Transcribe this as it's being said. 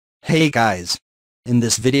Hey guys! In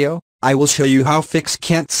this video, I will show you how fix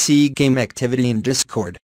can't see game activity in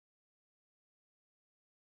Discord.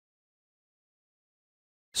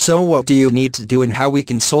 So what do you need to do and how we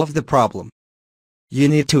can solve the problem? You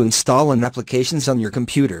need to install an applications on your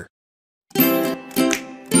computer.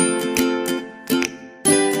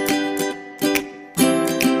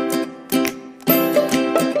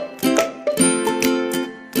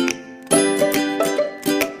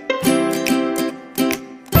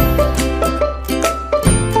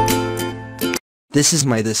 This is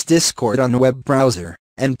my Discord on web browser,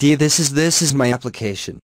 and this is my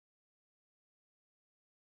application.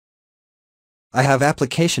 I have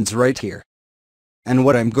applications right here. And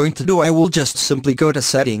what I'm going to do, I will just simply go to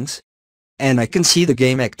settings, and I can see the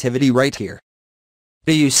game activity right here.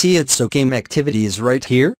 Do you see it? So game activity is right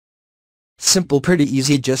here. Simple, pretty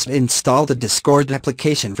easy. Just install the Discord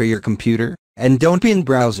application for your computer, and don't be in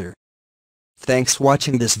browser. Thanks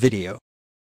watching this video.